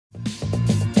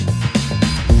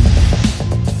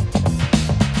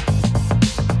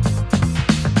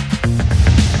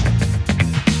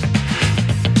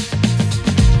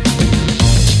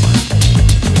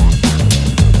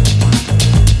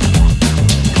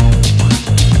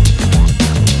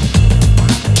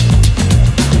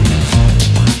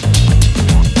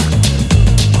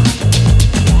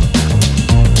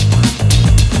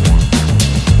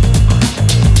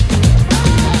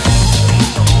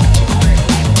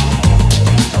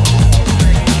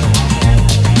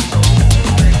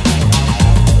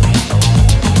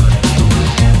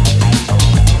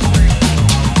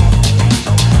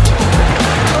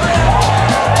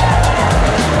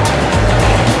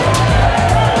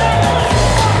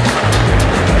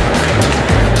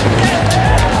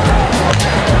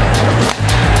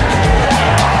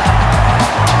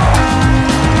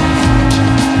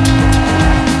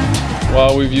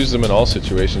we've used him in all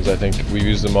situations. I think we've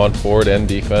used him on forward and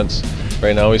defense.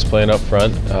 Right now he's playing up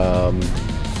front.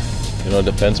 You know,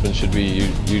 defensemen should be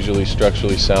usually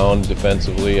structurally sound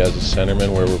defensively as a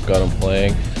centerman where we've got him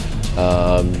playing.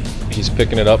 He's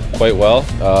picking it up quite well,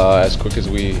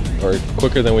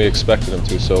 quicker than we expected him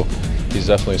to, so he's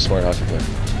definitely a smart hockey player.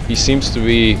 He seems to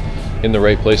be in the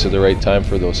right place at the right time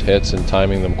for those hits and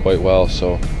timing them quite well,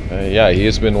 so yeah, he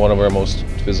has been one of our most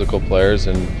physical players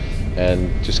and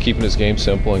just keeping his game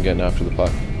simple and getting after the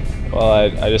puck. Well,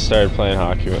 I just started playing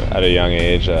hockey at a young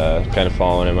age, kind of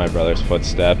following in my brother's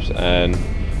footsteps, and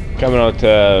coming out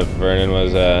to Vernon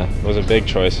was a big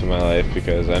choice in my life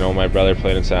because I know my brother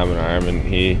played in Salmon Arm, and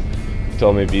he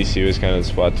told me BC was kind of the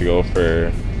spot to go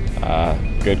for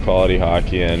good quality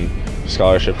hockey and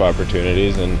scholarship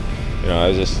opportunities. And you know, I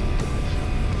was just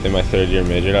in my third year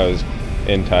midget, I was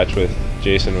in touch with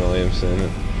Jason Williamson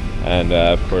and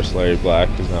of course Larry Black,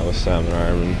 who's now with Salmon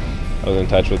Arm, and I was in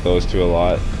touch with those two a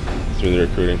lot through the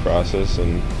recruiting process,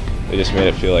 and they just made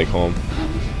it feel like home.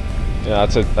 You know,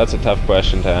 that's a tough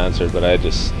question to answer, but I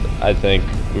think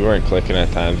we weren't clicking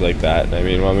at times like that. I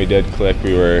mean, when we did click,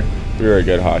 we were a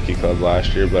good hockey club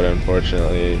last year, but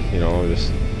unfortunately, you know,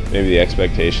 just maybe the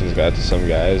expectations got to some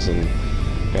guys and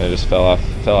kind of just fell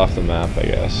off the map, I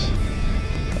guess.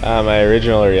 My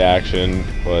original reaction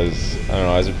was, I don't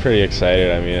know, I was pretty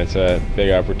excited. I mean, it's a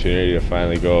big opportunity to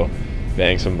finally go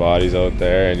bang some bodies out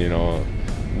there and, you know,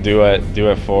 do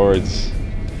what forwards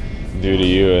do to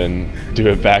you and do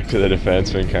it back to the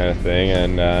defenseman kind of thing.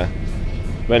 And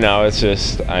but now it's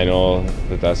just, I know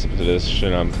that that's the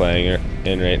position I'm playing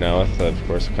in right now with, of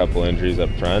course, a couple injuries up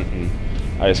front, and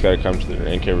I just got to come to the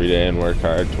rink every day and work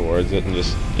hard towards it and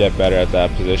just get better at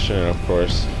that position, and of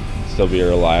course still be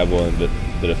reliable in the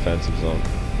defensive zone.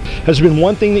 Has there been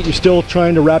one thing that you're still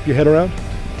trying to wrap your head around?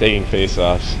 Taking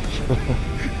face-offs.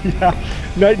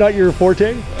 Yeah, not your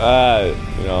forte?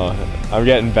 You know, I'm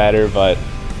getting better, but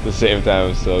at the same time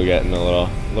I'm still getting a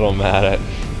little mad at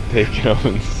taking them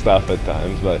and stuff at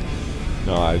times, but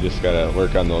no, I just gotta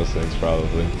work on those things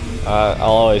probably.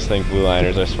 I'll always think blue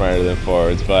liners are smarter than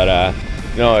forwards, but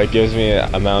you know, it gives me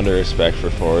an amount of respect for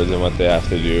forwards and what they have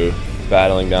to do,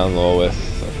 battling down low with,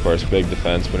 of course, big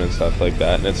defensemen and stuff like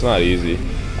that, and it's not easy.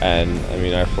 And I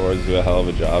mean, our forwards do a hell of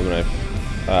a job, and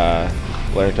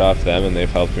I've learned off them, and they've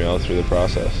helped me out through the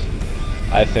process.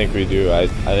 I think we do. I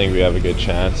think we have a good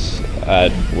chance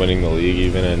at winning the league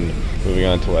even, and moving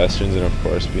on to Westerns, and of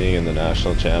course being in the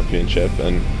national championship.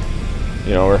 And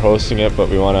you know, we're hosting it, but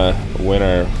we want to win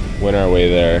our way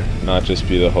there, not just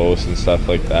be the host and stuff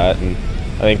like that. And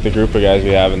I think the group of guys we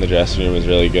have in the dressing room is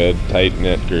really good,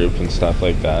 tight-knit group and stuff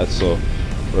like that. So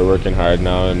we're working hard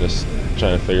now and just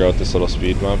trying to figure out this little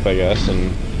speed bump, I guess,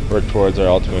 and work towards our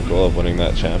ultimate goal of winning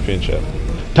that championship.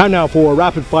 Time now for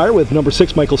rapid fire with number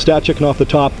 6, Michael Statchuk, and off the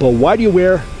top, why do you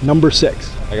wear number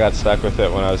 6? I got stuck with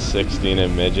it when I was 16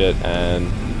 in midget, and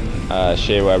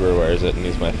Shea Weber wears it, and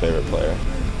he's my favorite player.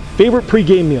 Favorite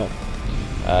pre-game meal?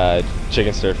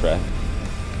 Chicken stir fry.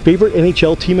 Favorite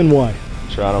NHL team and why?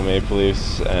 Toronto Maple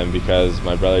Leafs, and because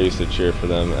my brother used to cheer for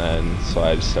them, and so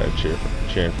I just started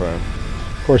cheering for him.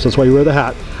 Of course, that's why you wear the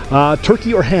hat.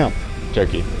 Turkey or ham?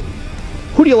 Turkey.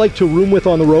 Who do you like to room with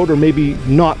on the road, or maybe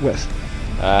not with?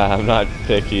 I'm not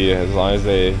picky, as long as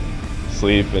they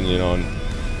sleep and, you know,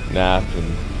 nap,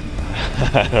 and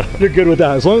You're good with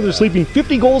that, as long as they're sleeping.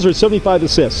 50 goals or 75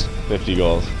 assists? 50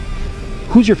 goals.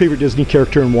 Who's your favorite Disney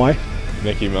character and why?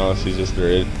 Mickey Mouse, he's just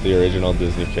the original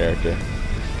Disney character.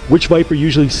 Which Viper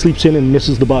usually sleeps in and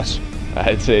misses the bus?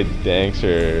 I'd say Danks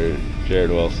or Jared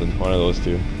Wilson, one of those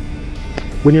two.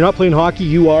 When you're not playing hockey,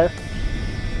 you are?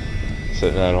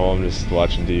 Sitting at home just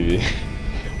watching TV.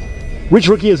 Which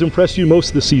rookie has impressed you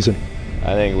most this season?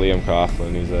 I think Liam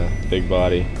Coughlin, he's a big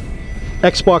body.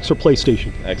 Xbox or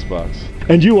PlayStation? Xbox.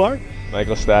 And you are?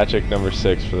 Michael Statchuk, number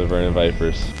 6 for the Vernon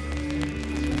Vipers.